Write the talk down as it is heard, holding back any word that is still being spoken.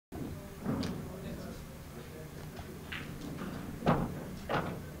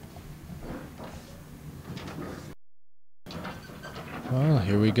Well,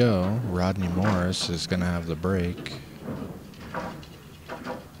 here we go. Rodney Morris is going to have the break.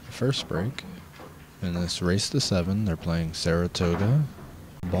 First break. In this race to 7, they're playing Saratoga.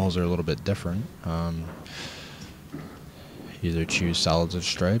 Balls are a little bit different. Either choose solids or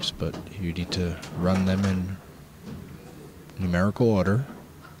stripes, but you need to run them in numerical order.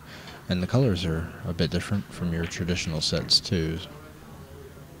 And the colors are a bit different from your traditional sets, too.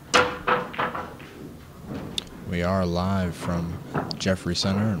 We are live from Jeffrey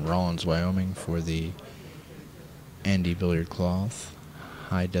Center in Rawlins, Wyoming for the Andy Billiard Cloth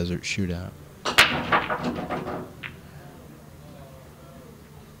High Desert Shootout.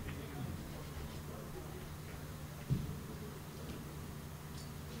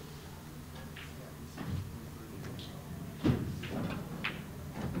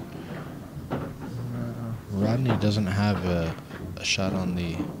 Rodney doesn't have a shot on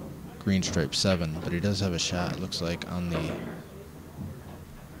the green stripe 7, but he does have a shot, it looks like, on the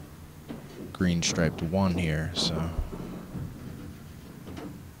green striped 1 here, so.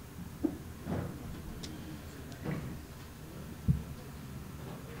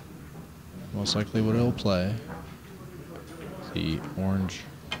 Most likely what he'll play. The orange.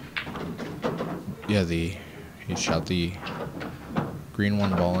 Yeah, he shot the green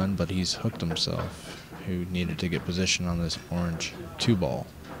 1 ball in, but he's hooked himself, who needed to get position on this orange 2 ball.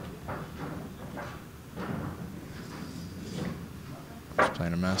 He's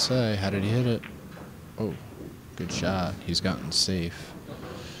playing a Massey. How did he hit it? Oh, good shot. He's gotten safe.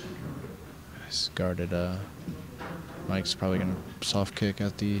 He's guarded. Mike's probably going to soft kick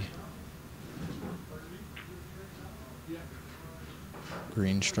at the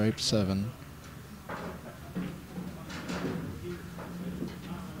green stripe 7.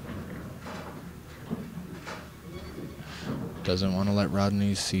 Doesn't want to let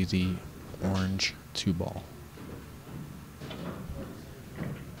Rodney see the orange 2 ball.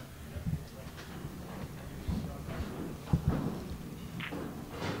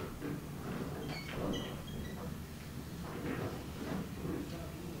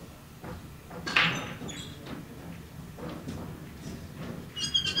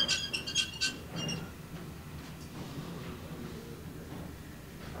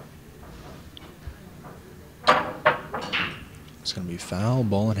 It's going to be foul,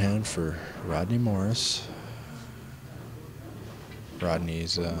 ball in hand for Rodney Morris.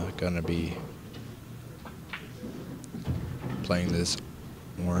 Rodney's going to be playing this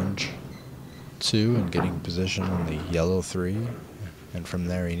orange 2 and getting position on the yellow 3. And from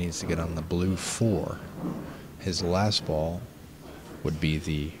there he needs to get on the blue 4. His last ball would be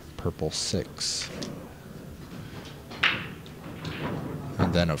the purple 6.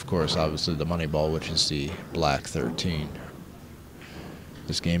 And then, of course, obviously the money ball, which is the black 13.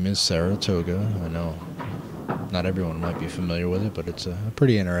 This game is Saratoga. I know not everyone might be familiar with it, but it's a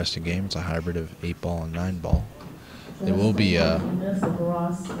pretty interesting game. It's a hybrid of 8-ball and 9-ball. There will be Martinez of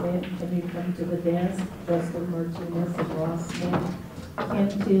Ross Smith, can you come to the desk? Justin Martinez of Ross Smith.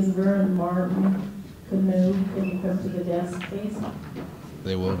 Kent Tisber and Martin Canoe, can you come to the desk, please?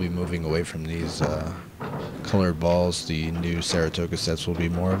 They will be moving away from these colored balls. The new Saratoga sets will be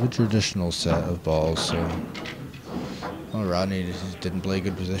more of a traditional set of balls. So, well, Rodney didn't play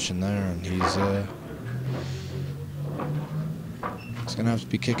good position there, and he's gonna have to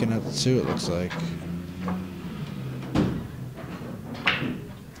be kicking at the 2. It looks like.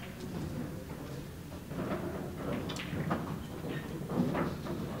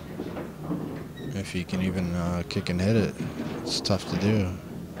 If he can even kick and hit it, it's tough to do.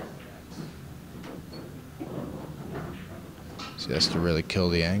 So he has to really kill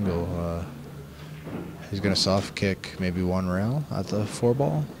the angle. He's going to soft kick maybe 1 rail at the 4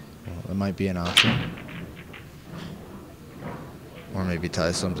 ball. Well, that might be an option. Or maybe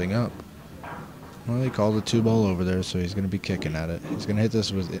tie something up. Well, they called the 2 ball over there, so he's going to be kicking at it. He's going to hit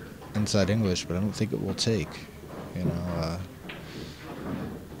this with inside English, but I don't think it will take. You know,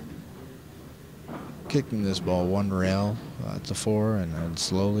 kicking this ball 1 rail at the 4 and then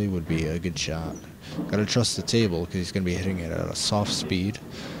slowly would be a good shot. Got to trust the table because he's going to be hitting it at a soft speed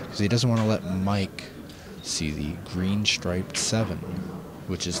because he doesn't want to let Mike see the green striped 7,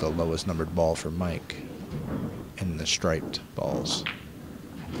 which is the lowest numbered ball for Mike in the striped balls.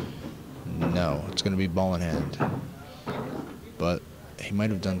 No, it's going to be ball in hand. But he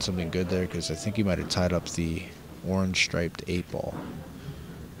might have done something good there because I think he might have tied up the orange striped 8 ball.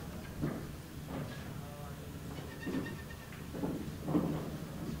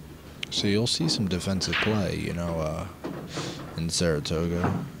 So you'll see some defensive play, you know, in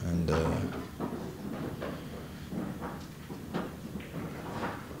Saratoga, and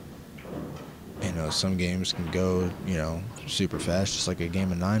some games can go, super fast, just like a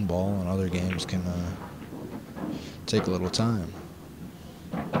game of 9-ball, and other games can take a little time.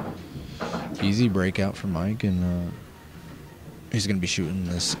 Easy breakout for Mike, and he's going to be shooting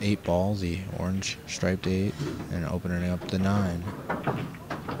this 8-ball, the orange striped 8, and opening up the 9.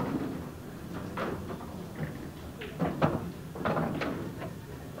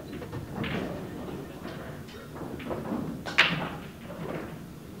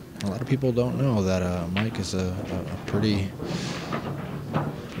 A lot of people don't know that Mike is a pretty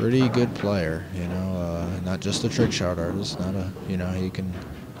good player, not just a trick shot artist, not a, he can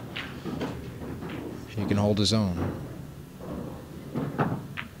hold his own.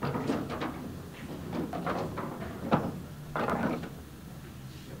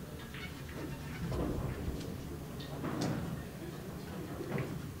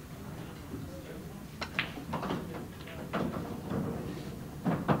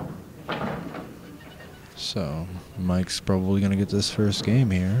 So Mike's probably going to get this first game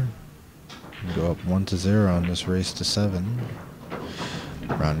here. Go up 1-0 on this race to 7.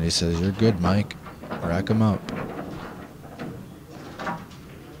 Rodney says, "You're good, Mike. Rack 'em up."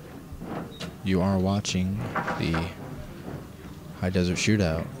 You are watching the High Desert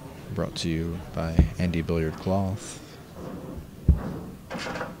Shootout, brought to you by Andy Billiard Cloth.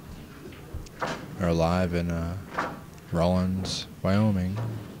 We're live in Rawlins, Wyoming,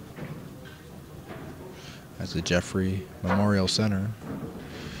 at the Jeffrey Memorial Center.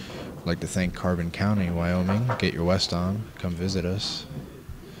 I'd like to thank Carbon County, Wyoming. Get your West on. Come visit us.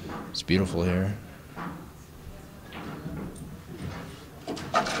 It's beautiful here.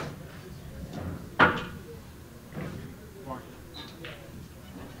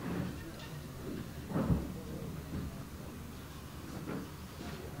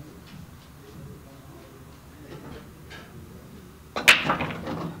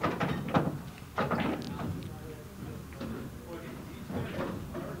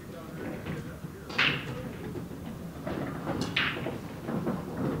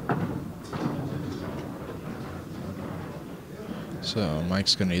 So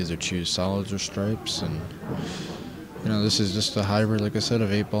Mike's going to either choose solids or stripes, and this is just a hybrid, like I said, of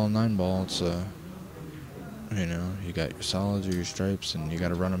 8-ball and 9-ball. It's you got your solids or your stripes, and you got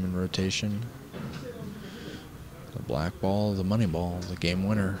to run them in rotation. The black ball, the money ball, the game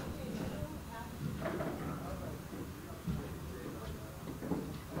winner.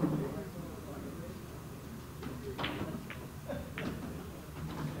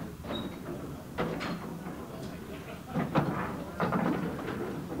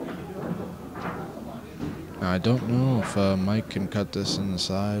 I don't know if Mike can cut this in the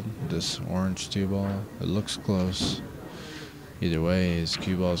side, this orange 2-ball. It looks close. Either way, his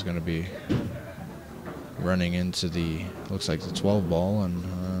cue ball is going to be running into the, looks like the 12-ball, and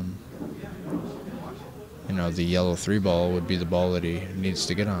the yellow 3-ball would be the ball that he needs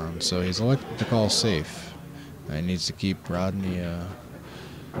to get on. So he's elected to call safe. He needs to keep Rodney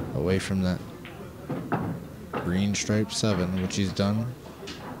away from that green stripe 7, which he's done.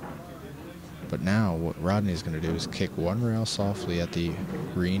 But now what Rodney's going to do is kick one rail softly at the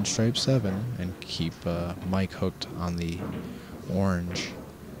green stripe 7 and keep Mike hooked on the orange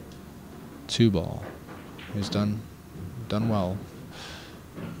 2-ball. He's done well.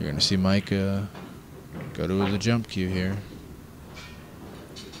 You're going to see Mike go to the jump cue here.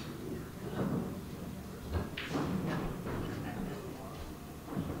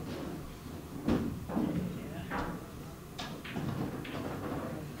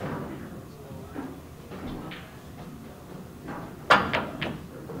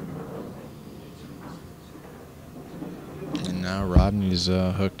 Now Rodney's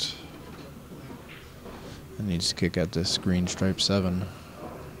hooked and needs to kick at this green stripe 7,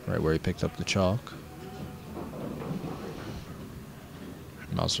 right where he picked up the chalk.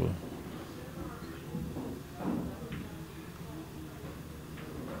 Also,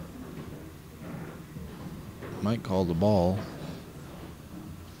 might call the ball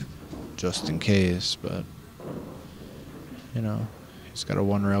just in case, but he's got a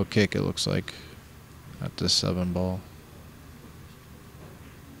 1-rail kick, it looks like, at this 7-ball.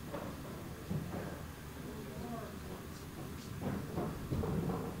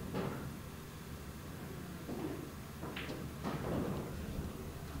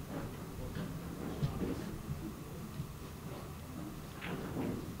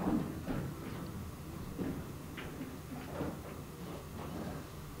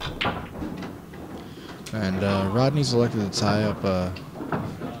 And Rodney's elected to tie up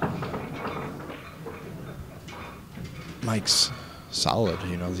Mike's solid,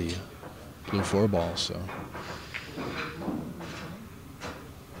 the blue 4-ball. So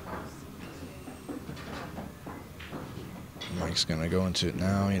Mike's gonna go into it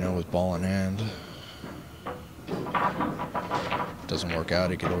now, you know, with ball in hand. Doesn't work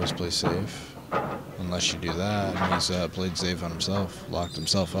out, he could always play safe. Unless you do that, and he's played safe on himself, locked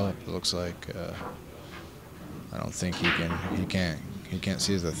himself up. It looks like I don't think he can't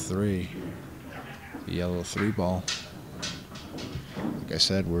see the 3, the yellow 3 ball. Like I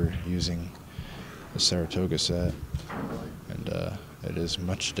said, we're using the Saratoga set, and it is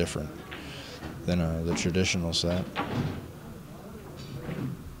much different than the traditional set.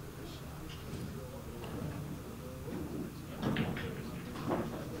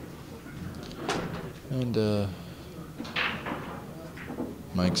 And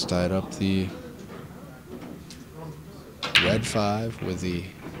Mike's tied up the red 5 with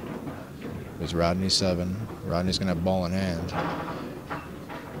Rodney 7. Rodney's gonna have ball in hand.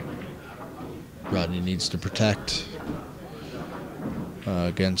 Rodney needs to protect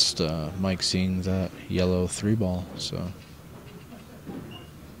against Mike seeing that yellow 3 ball. So.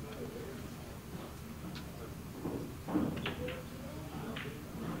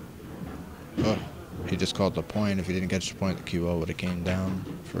 Oh, he just called the point. If he didn't catch the point, the QO would have came down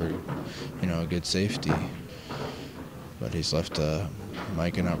for, you know, a good safety. But he's left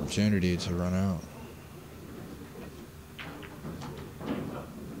Mike an opportunity to run out.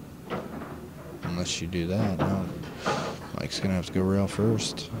 Unless you do that, now Mike's gonna have to go rail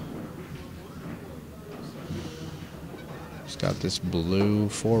first. He's got this blue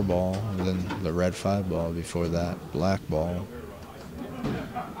 4 ball, and then the red 5 ball before that black ball.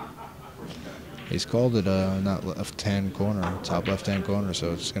 He's called it not left-hand corner, top left-hand corner,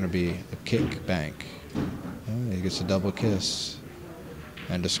 so it's going to be a kick bank. Yeah, he gets a double kiss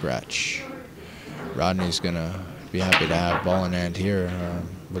and a scratch. Rodney's going to be happy to have ball in hand here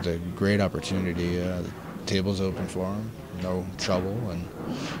with a great opportunity. The table's open for him, no trouble, and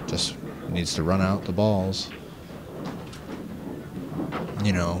just needs to run out the balls.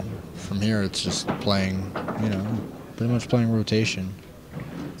 You know, from here it's just playing, you know, pretty much playing rotation.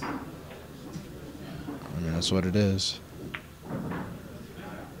 That's what it is.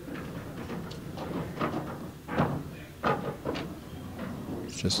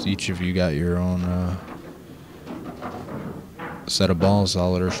 It's just each of you got your own set of balls,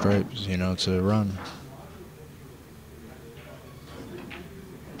 solid or stripes, you know, to run.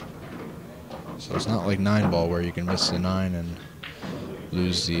 So it's not like 9 ball where you can miss the 9 and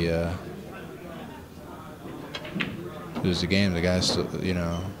lose the game. The guy's still, you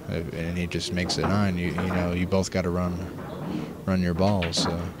know, and he just makes it 9. You know, you both got to run your balls.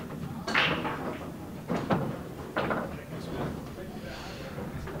 So.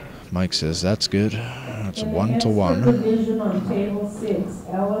 Mike says that's good. That's 1-1. Division on table 6,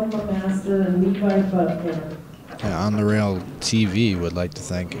 Alan Lemaster and Levi Butler. Yeah, On the Rail TV would like to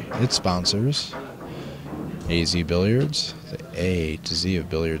thank its sponsors: AZ Billiards, the A to Z of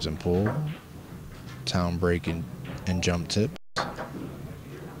billiards and pool, Town Break and Jump Tips,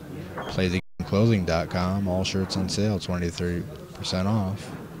 PlayTheGameClothing.com, all shirts on sale, 20-30%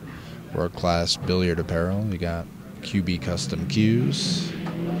 off. World Class Billiard Apparel, you got QB Custom Cues,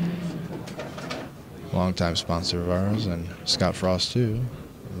 longtime sponsor of ours, and Scott Frost too.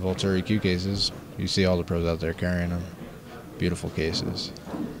 Volturi Q cases, you see all the pros out there carrying them. Beautiful cases.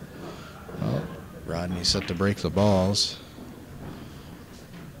 Well, Rodney set to break the balls.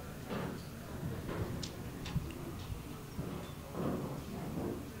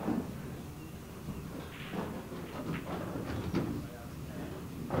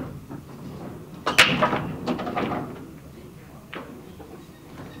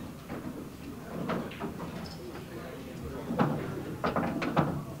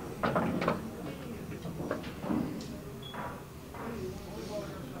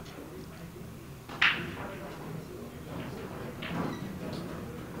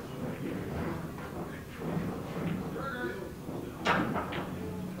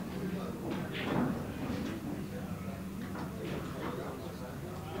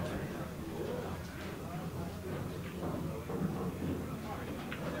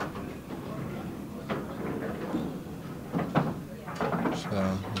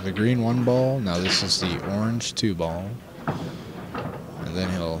 The green 1 ball, now this is the orange 2 ball, and then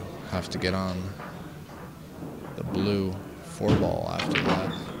he'll have to get on the blue 4 ball after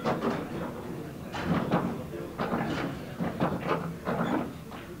that.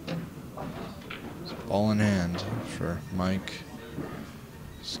 It's ball in hand for Mike.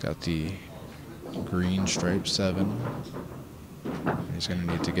 He's got the green striped 7. He's going to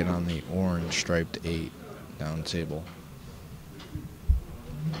need to get on the orange striped 8 down table.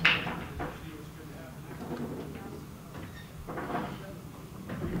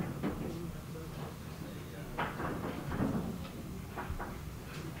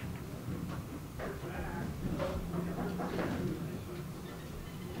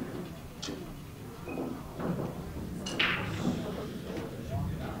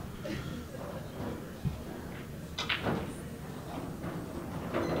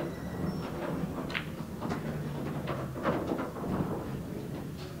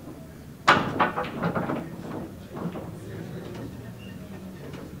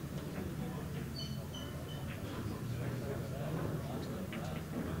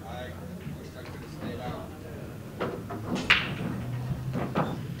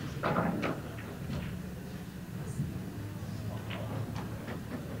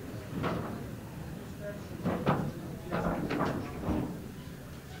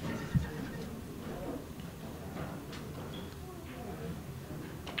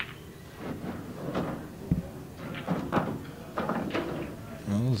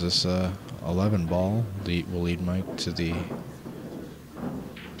 Well, this 11 ball will lead Mike to the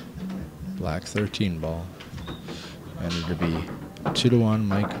black 13 ball. And it'll be 2-1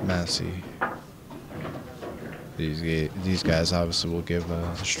 Mike Massey. These guys obviously will give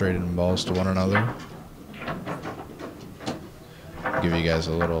straight-in balls to one another. Give you guys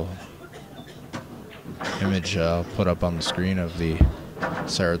a little image put up on the screen of the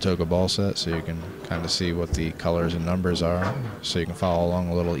Saratoga ball set so you can kind of see what the colors and numbers are so you can follow along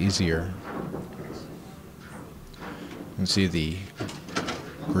a little easier. You can see the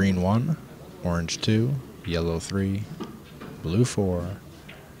green 1, orange 2, yellow 3, blue 4,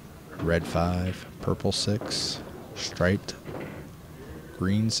 red 5, purple 6, striped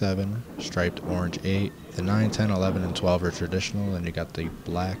green 7, striped orange 8. The 9, 10, 11, and 12 are traditional, and you got the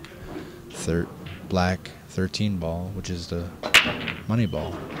black 13 ball, which is the money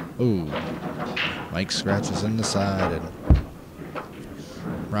ball. Ooh, Mike scratches in the side, and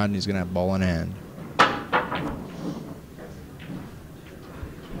Rodney's gonna have ball in hand.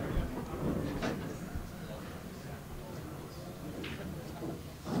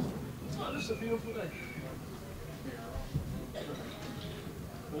 It's a beautiful day.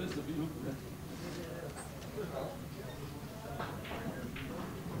 It is a beautiful day.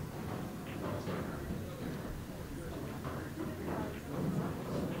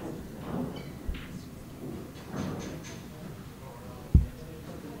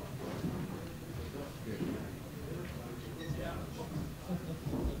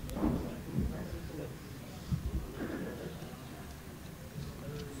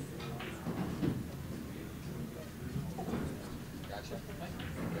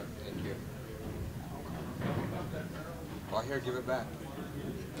 Thank you. Well, here, give it back.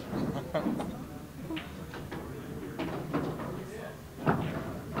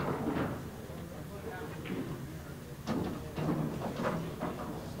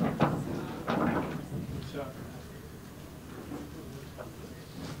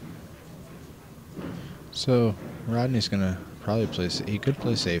 So Rodney's gonna probably play. He could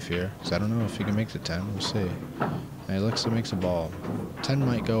play safe here, because I don't know if he can make the 10. We'll see. And he looks to makes a ball. 10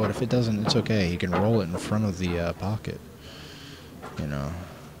 might go, and if it doesn't, it's okay. He can roll it in front of the pocket. You know,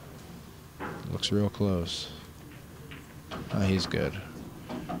 looks real close. He's good.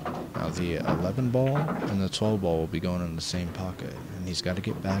 Now the 11 ball and the 12 ball will be going in the same pocket, and he's got to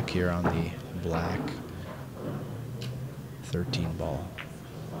get back here on the black 13 ball.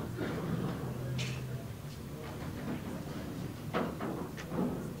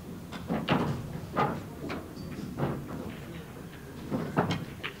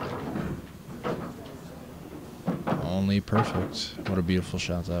 Only perfect. What a beautiful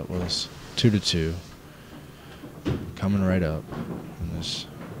shot that was. 2-2. Coming right up in this.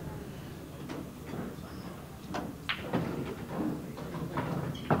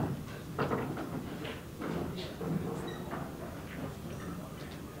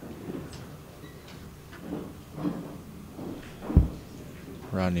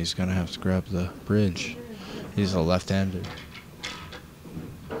 Rodney's gonna have to grab the bridge. He's a left-handed.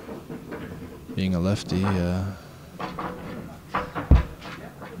 Being a lefty, there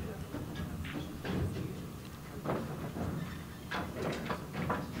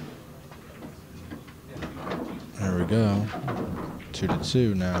we go.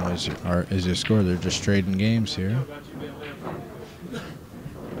 2-2 now is your score. They're just trading games here.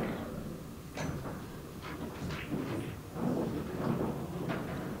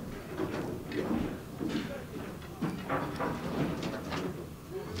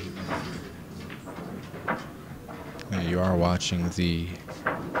 And you are watching the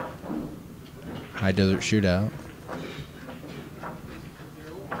High Desert Shootout.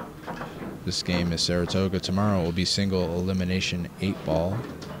 This game is Saratoga. Tomorrow will be single elimination 8-ball.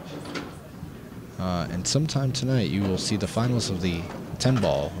 And sometime tonight you will see the finals of the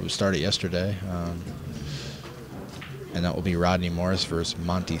 10-ball. It started yesterday. And that will be Rodney Morris versus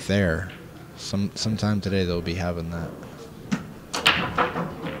Monty Thayer. Sometime today they'll be having that.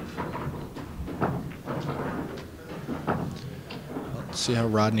 Let's see how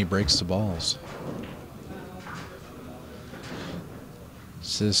Rodney breaks the balls.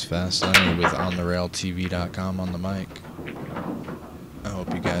 This is Fast Lane with OnTheRailTV.com on the mic. I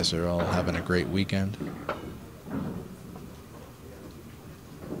hope you guys are all having a great weekend.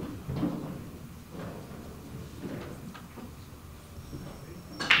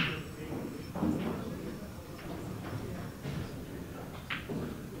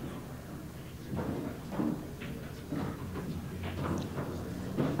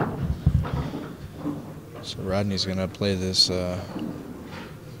 So Rodney's gonna play this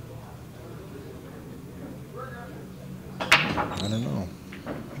I don't know.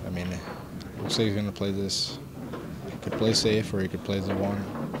 I mean, looks like he's gonna play this. He could play safe, or he could play the one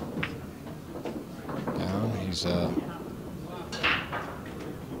down. He's I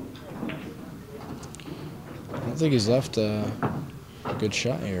don't think he's left a good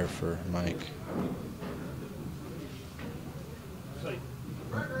shot here for Mike.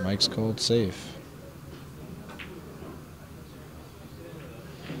 Mike's called safe.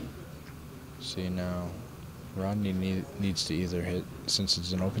 See now. Rodney needs to either hit, since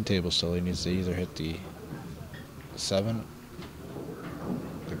it's an open table still, he needs to either hit the 7,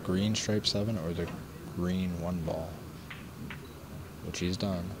 the green stripe 7, or the green 1 ball, which he's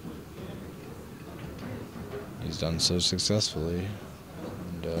done. He's done so successfully,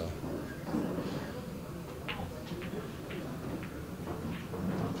 and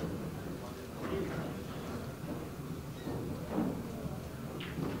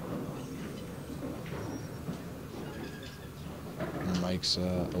Mike's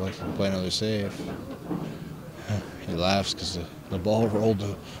elected to play another save. He laughs because the ball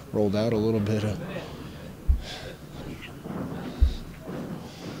rolled out a little bit.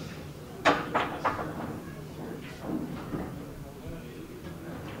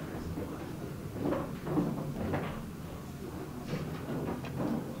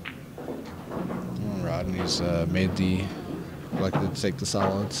 Rodney's elected to take the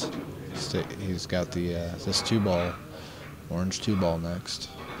solids. He's got the this 2 ball. Orange 2 ball next.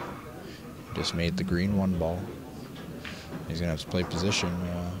 Just made the green 1 ball. He's gonna have to play position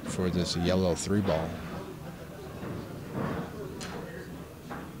for this yellow 3 ball.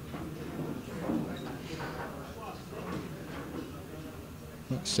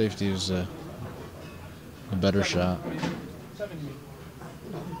 Safety is a better shot.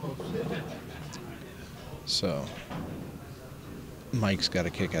 So Mike's got to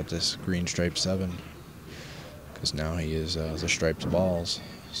kick at this green stripe 7. Because now he is the striped balls,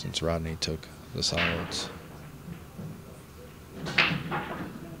 since Rodney took the solids.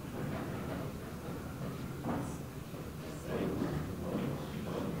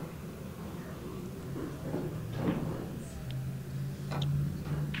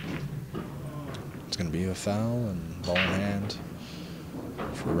 It's going to be a foul and ball in hand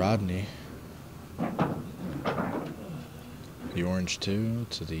for Rodney. The orange 2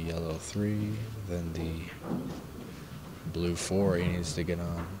 to the yellow 3, then the blue 4 he needs to get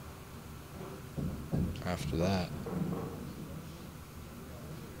on after that.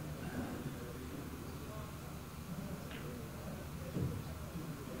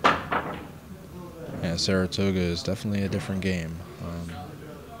 Yeah, Saratoga is definitely a different game.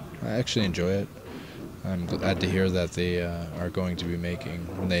 I actually enjoy it. I'm glad to hear that they are going to be making,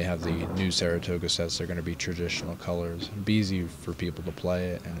 when they have the new Saratoga sets, they're going to be traditional colors. It'll be easy for people to play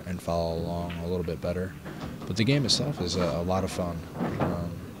it and follow along a little bit better. But the game itself is a lot of fun.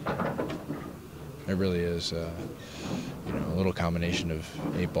 It really is, a little combination of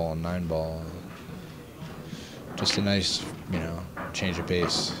 8 ball and 9 ball. Just a nice, change of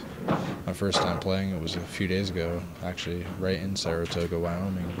pace. My first time playing, it was a few days ago, actually, right in Saratoga,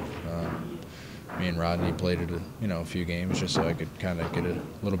 Wyoming. Me and Rodney played it, a few games just so I could kind of get a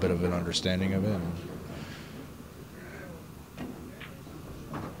little bit of an understanding of it.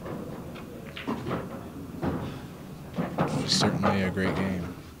 And certainly a great game.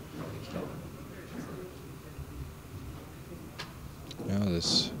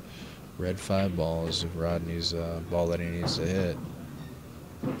 This red 5 ball is Rodney's ball that he needs to hit.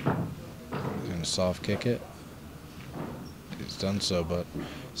 He's going to soft kick it. He's done so, but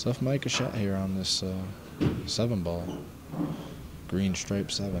left Mike a shot here on this 7 ball. Green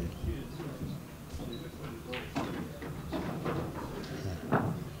stripe 7.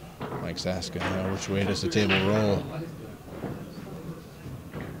 Mike's asking, which way does the table roll?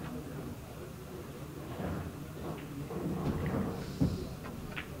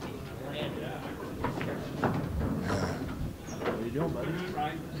 What are you doing, buddy?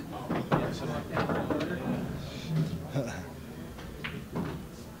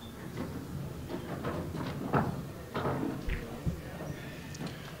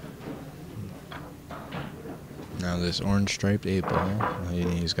 this orange striped 8 ball.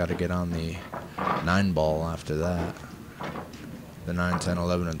 He's got to get on the 9 ball after that. The 9, 10,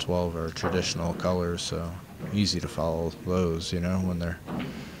 11, and 12 are traditional colors, so easy to follow those, you know, when they're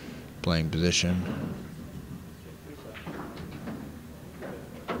playing position.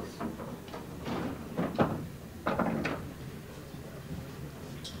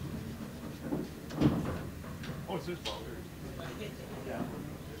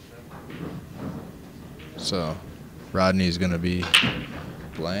 So Rodney's going to be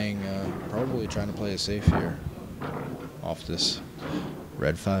playing, probably trying to play it safe here off this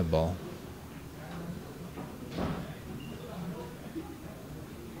red 5 ball.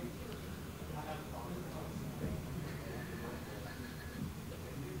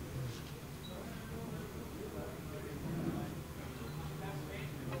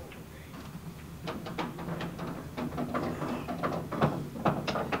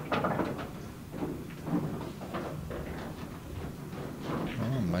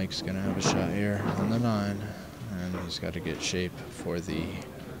 Mike's going to have a shot here on the 9, and he's got to get shape for the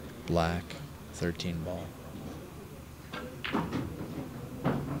black 13 ball.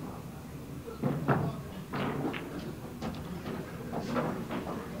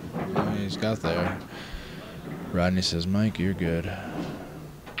 And he's got there. Rodney says, Mike, you're good.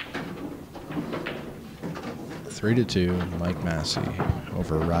 3-2, Mike Massey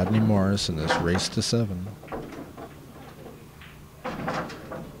over Rodney Morris in this race to 7.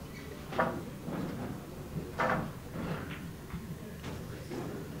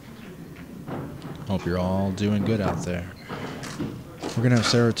 Hope you're all doing good out there. We're going to have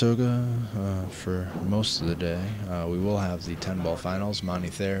Saratoga for most of the day. We will have the 10-ball finals. Monty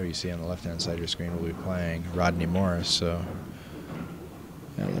Thayer, who you see on the left-hand side of your screen, will be playing Rodney Morris. So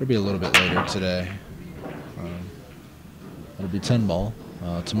yeah, that'll be a little bit later today. It'll be 10-ball.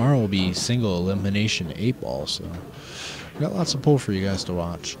 Tomorrow will be single elimination 8-ball. So we got lots of pull for you guys to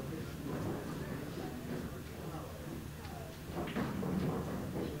watch.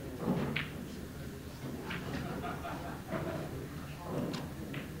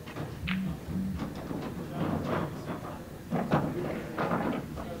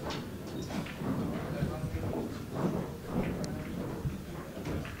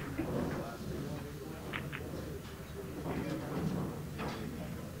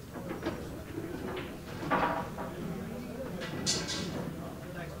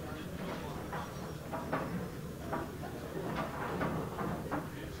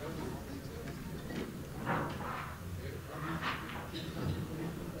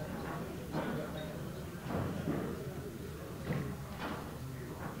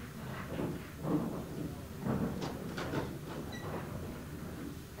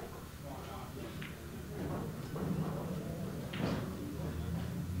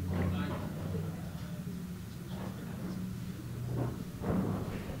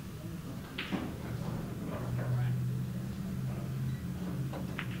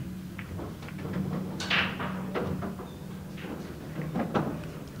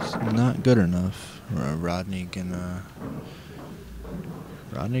 Not good enough. Rodney can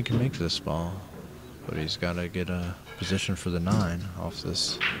make this ball, but he's got to get a position for the 9 off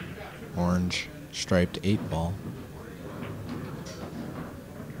this orange striped 8 ball.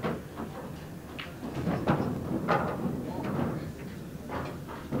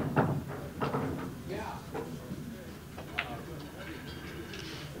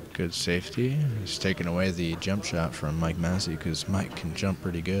 Good safety. He's taking away the jump shot from Mike Massey because Mike can jump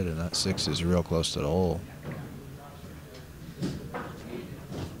pretty good, and that 6 is real close to the hole.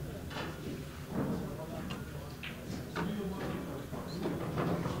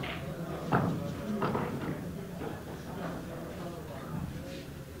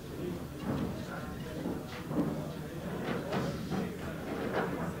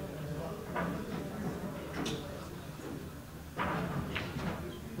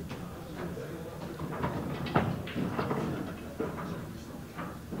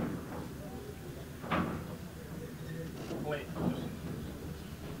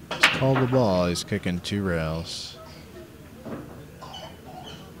 Call the ball. He's kicking 2 rails.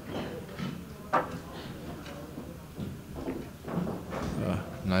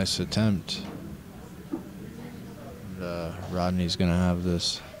 Nice attempt. And, Rodney's going to have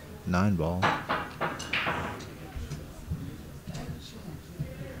this 9 ball.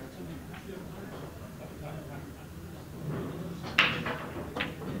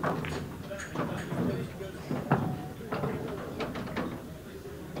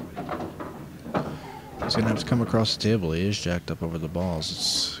 He's going to have to come across the table. He is jacked up over the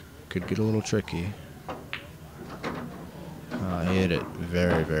balls. Could get a little tricky. He hit it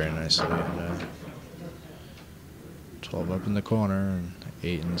very, very nicely. And, 12 up in the corner and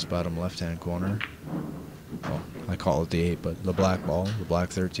 8 in this bottom left-hand corner. Well, I call it the 8, but the black ball, the black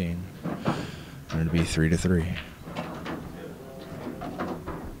 13. And it'd be 3-3.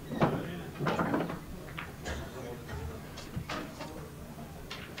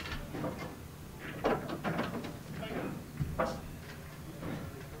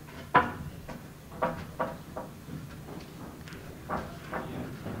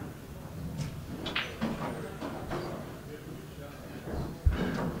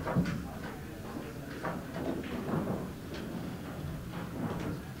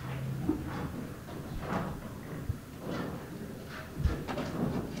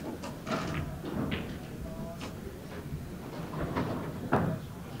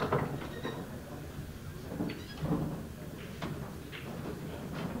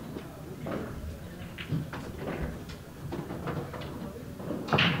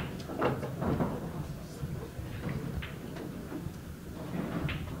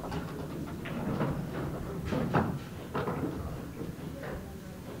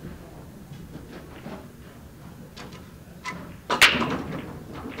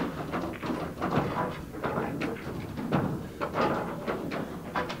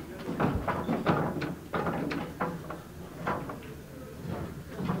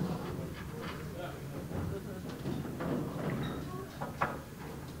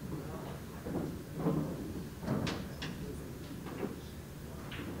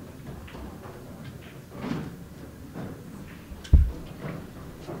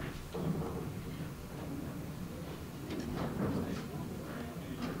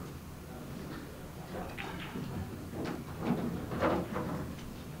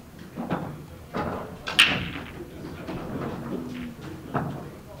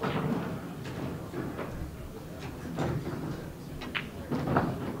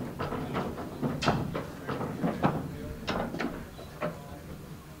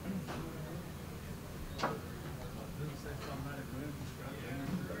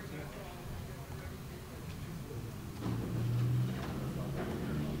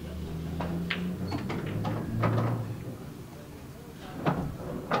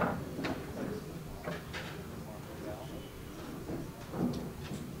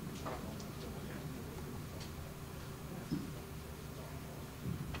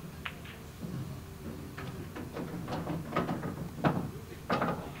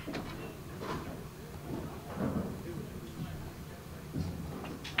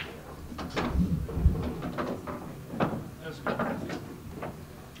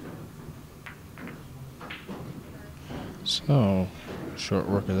 So, short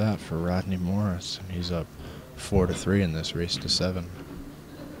work of that for Rodney Morris, and he's up 4-3 in this race to 7.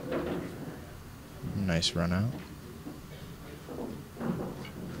 Nice run out.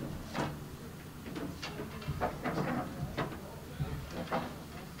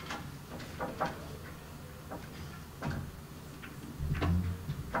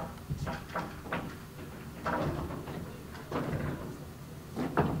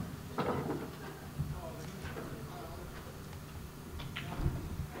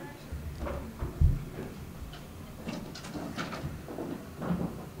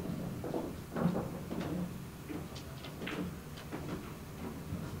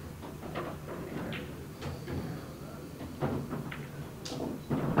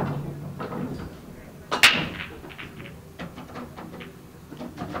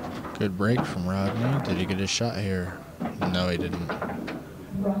 Good break from Rodney. Did he get his shot here? No, he didn't.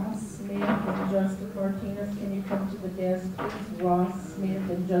 Ross Smith and Justin Martinez, can you come to the desk, please? Ross Smith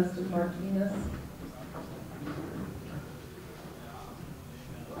and Justin Martinez.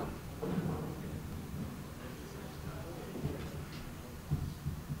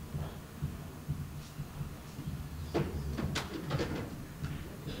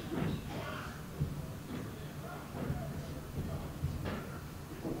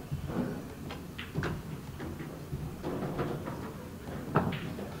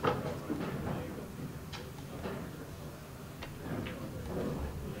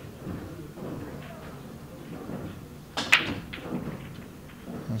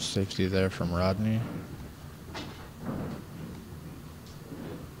 Safety there from Rodney.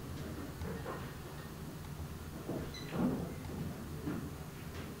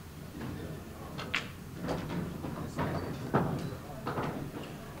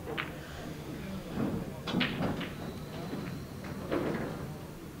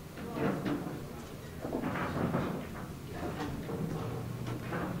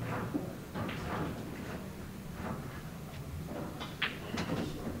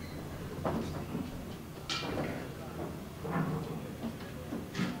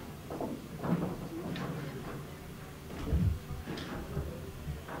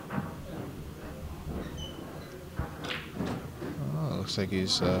 looks like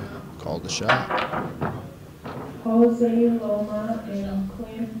he's called the shot. Jose Loma and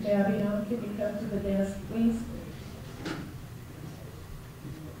Clint Davion, can you come to the desk, please?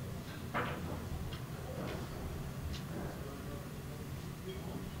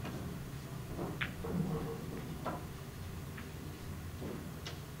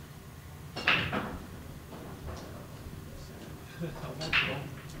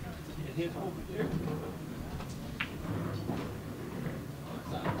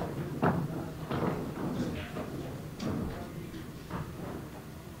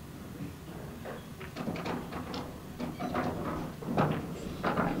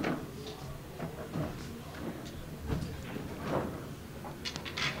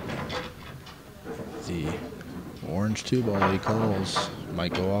 The orange 2 ball he calls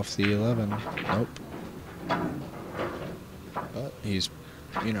might go off the 11. Nope. But he's,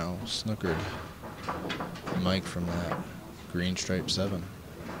 you know, snookered Mike from that green stripe 7.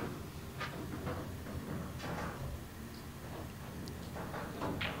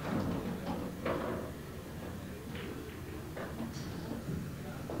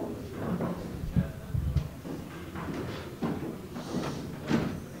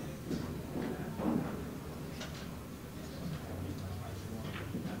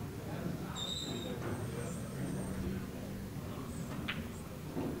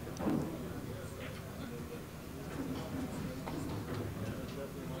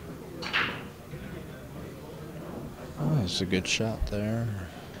 It's a good shot there.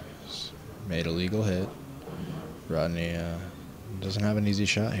 It's made a legal hit. Rodney doesn't have an easy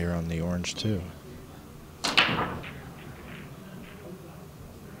shot here on the orange 2.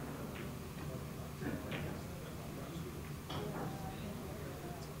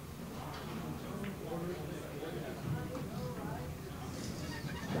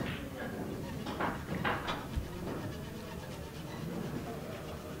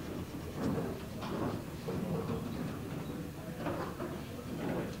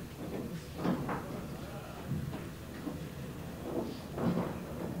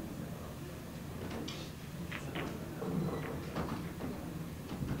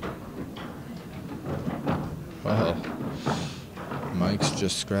 Well, Mike's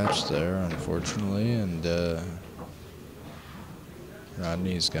just scratched there, unfortunately, and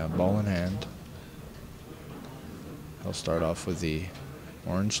Rodney's got ball in hand. He'll start off with the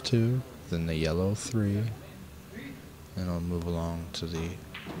orange 2, then the yellow 3, and I'll move along to the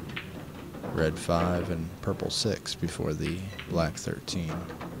red 5 and purple 6 before the black 13.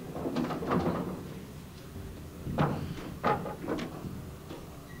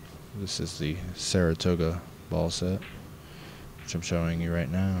 This is the Saratoga ball set, which I'm showing you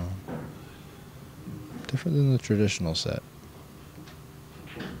right now. Different than the traditional set.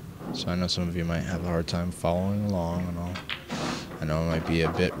 So I know some of you might have a hard time following along, and I know it might be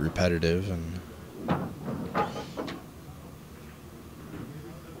a bit repetitive, but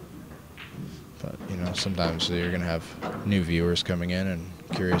you know, sometimes you're gonna have new viewers coming in and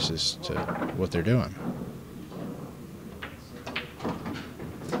curious as to what they're doing.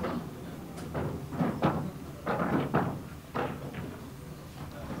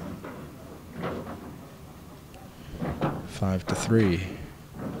 Five to 3,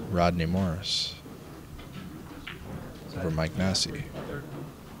 Rodney Morris over Mike Massey.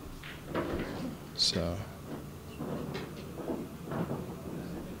 So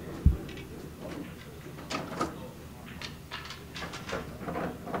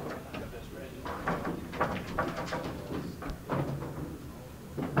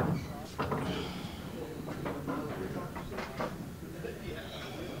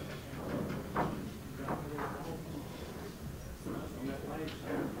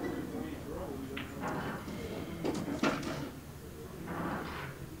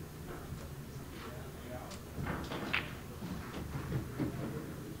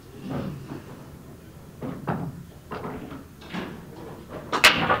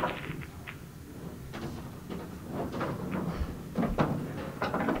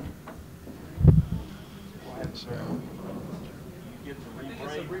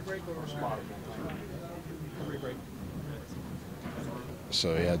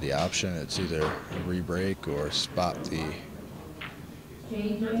So he had the option. It's either re-break or spot the.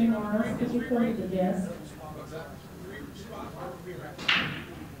 J.J. Morris, could you come to the desk?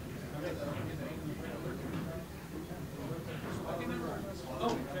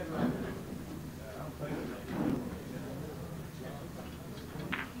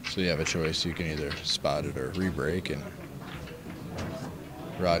 So you have a choice. You can either spot it or re-break, and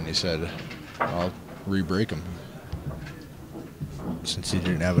Rodney said, "I'll re-break him," since he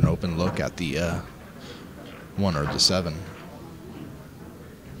didn't have an open look at the 1 or the 7.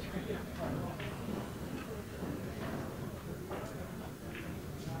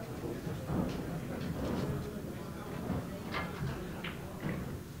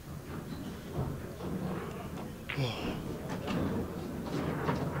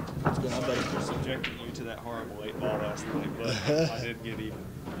 I better for subjecting you to that horrible 8-ball last night, but I did get even.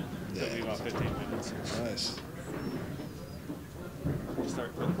 It took me about 15 minutes. Nice. You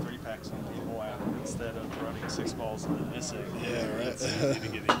start putting 3-packs on people out instead of running 6 balls and then missing. Yeah, right. It's easy to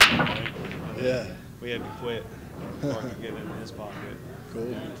get even, right? Yeah. We had to quit before I could get in his pocket.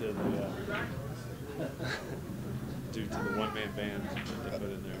 Cool. Due to the one-man band that they put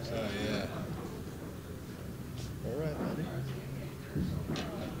in there. So. Oh, yeah. All right, buddy.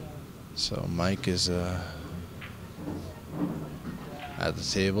 So Mike is at the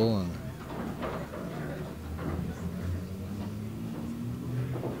table, and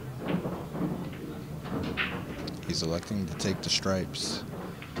he's electing to take the stripes.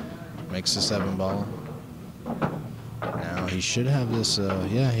 Makes the 7-ball. Now he should have this.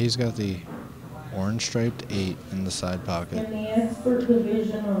 Yeah, he's got the orange striped 8 in the side pocket. In the expert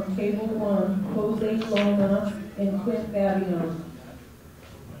division on table 1, Jose Lona and Quint Babillon.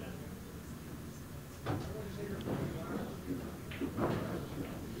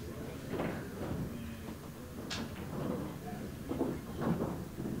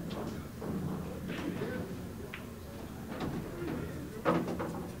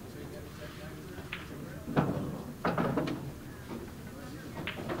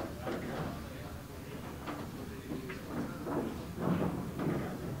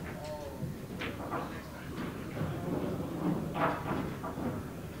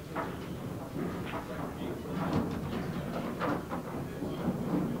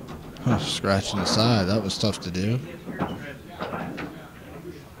 Huh, scratching the side, that was tough to do.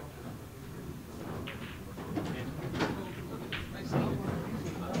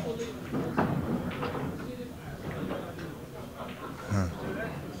 Huh.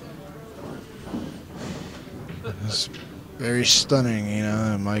 It's very stunning, you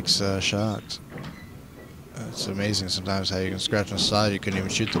know, Mike's shot. It's amazing sometimes how you can scratch on the side, you couldn't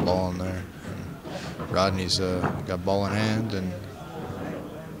even shoot the ball in there. And Rodney's got ball in hand and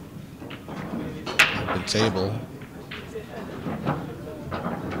open table.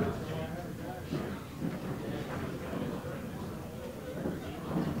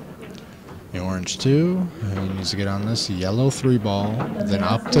 The orange 2, he needs to get on this yellow 3-ball, then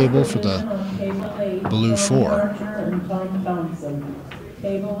up table for the blue 4.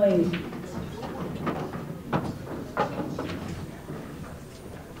 Table 8.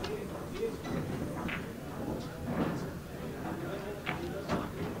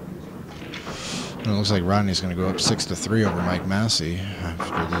 It looks like Rodney's going to go up 6-3 over Mike Massey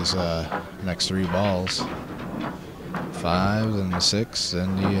after these next 3 balls. 5, then the 6,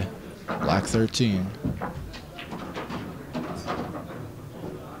 then the black 13.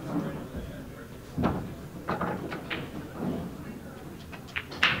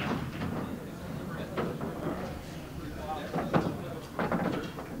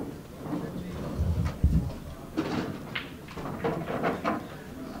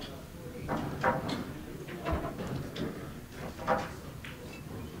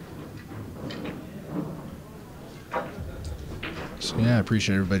 So yeah, I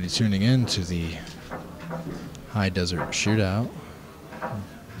appreciate everybody tuning in to the High Desert Shootout.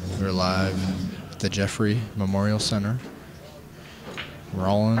 We're live at the Jeffrey Memorial Center,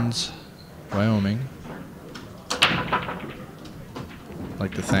 Rawlins, Wyoming. I'd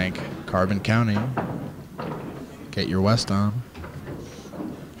like to thank Carbon County. Get your west on.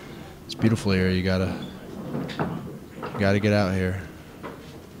 It's a beautiful area. You gotta get out here.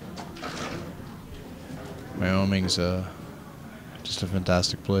 Wyoming's just a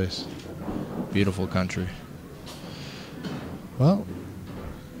fantastic place. Beautiful country. Well,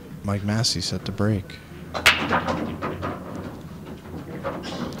 Mike Massey set the break.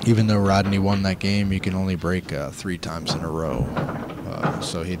 Even though Rodney won that game, you can only break 3 times in a row.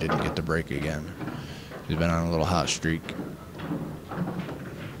 So he didn't get the break again. He's been on a little hot streak.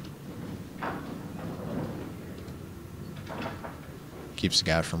 Keeps the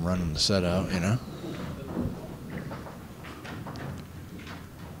guy from running the set out, you know?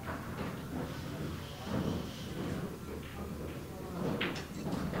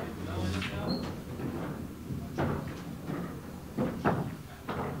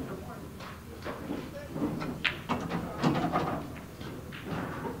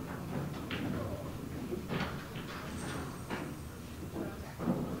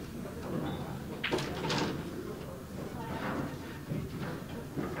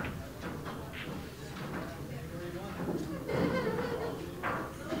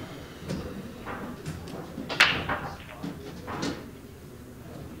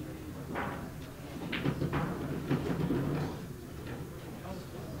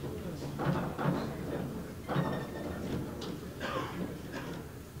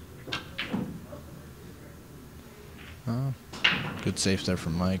 Good safe there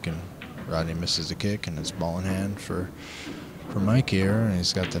from Mike, and Rodney misses a kick, and it's ball in hand for Mike here, and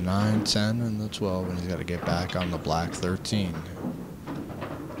he's got the 9, 10, and the 12, and he's got to get back on the black 13.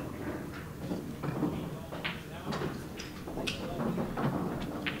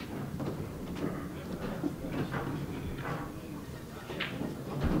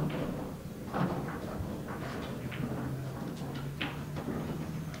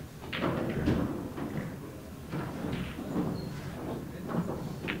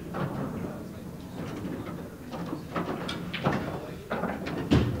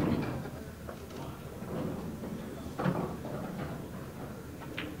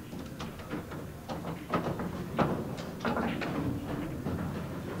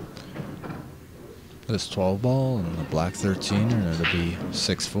 This 12 ball and the black 13, and it'll be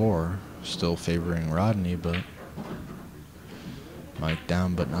 6-4, still favoring Rodney, but Mike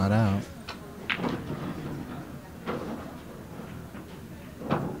down but not out.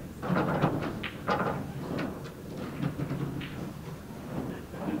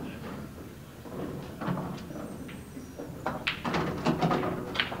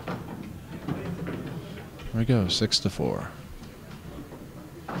 There we go, 6-4.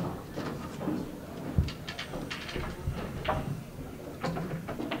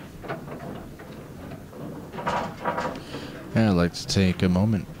 And I'd like to take a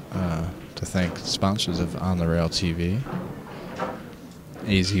moment to thank the sponsors of On the Rail TV.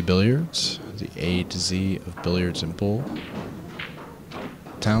 AZ Billiards, the A to Z of billiards and pool.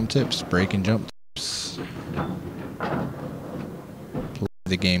 Town Tips, break and jump tips. Play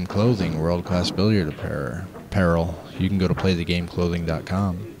the Game Clothing, world-class billiard apparel. You can go to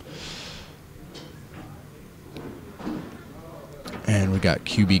playthegameclothing.com. And we got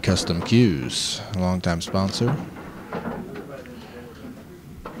QB Custom Cues, a longtime sponsor.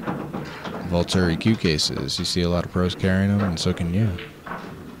 Volturi Q cases. You see a lot of pros carrying them, and so can you.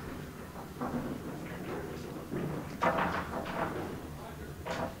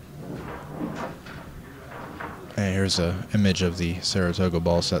 And here's an image of the Saratoga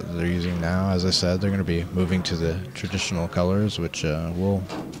ball set that they're using now. As I said, they're going to be moving to the traditional colors, which will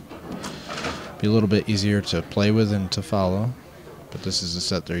be a little bit easier to play with and to follow. But this is the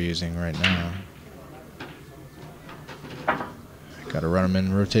set they're using right now. Got to run them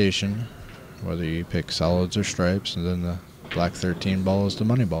in rotation, whether you pick solids or stripes, and then the black 13 ball is the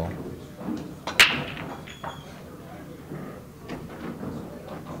money ball.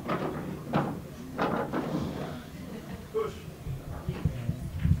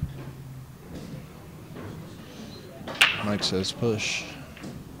 Mike says push.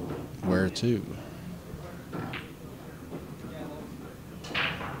 Where to?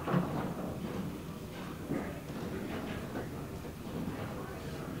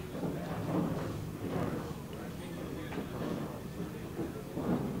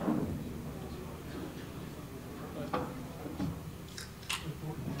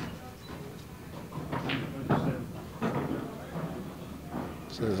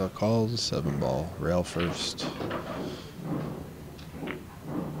 Says I'll call the 7 ball. Rail first.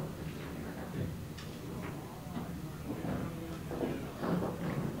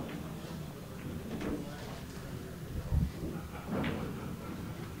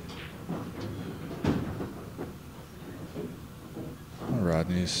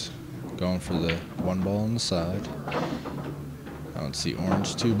 Rodney's going for the 1 ball on the side. I want to see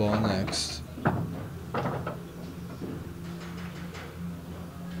orange 2 ball next.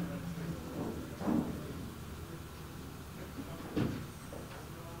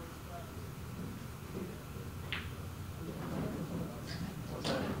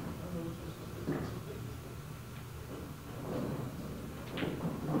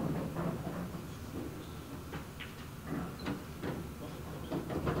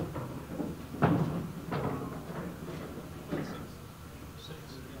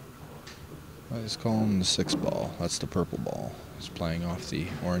 Let's call him the 6 ball. That's the purple ball. He's playing off the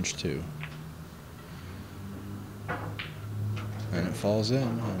orange 2. And it falls in,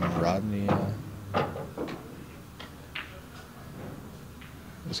 and Rodney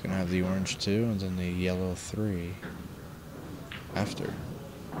is going to have the orange 2 and then the yellow 3 after.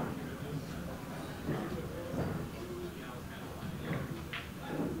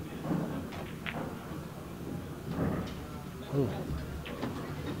 Ooh.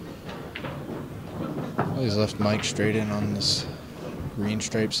 Well, he's left Mike straight in on this green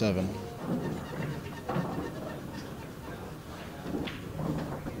stripe 7.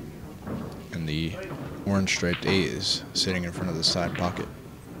 And the orange striped 8 is sitting in front of the side pocket.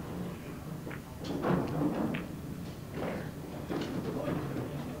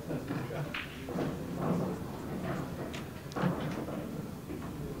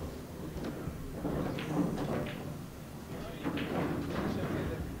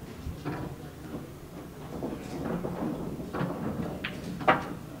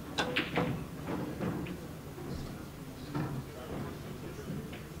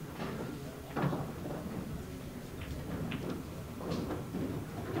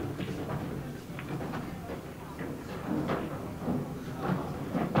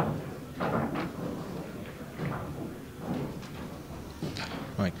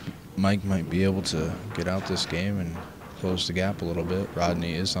 Mike might be able to get out this game and close the gap a little bit.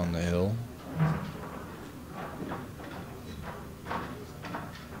 Rodney is on the hill.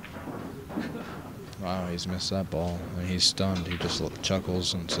 Wow, he's missed that ball, and he's stunned. He just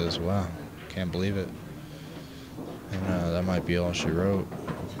chuckles and says, wow, can't believe it. And that might be all she wrote.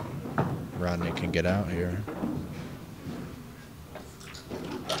 Rodney can get out here.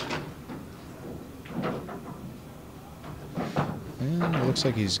 And it looks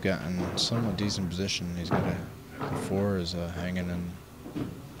like he's gotten somewhat decent position. He's got a 4 is hanging in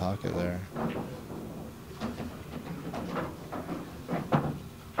pocket there.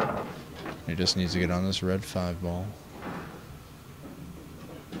 He just needs to get on this red 5 ball.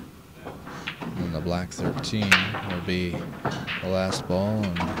 And the black 13 will be the last ball,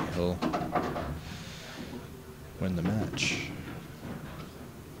 and he'll win the match.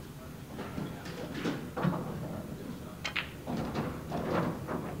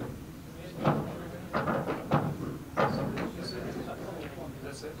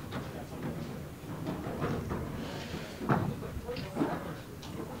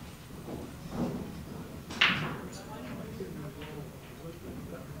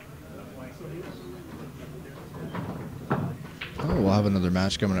 We'll have another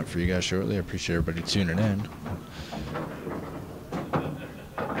match coming up for you guys shortly. I appreciate everybody tuning in.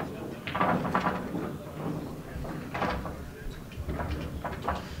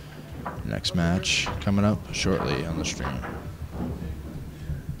 Next match coming up shortly on the stream.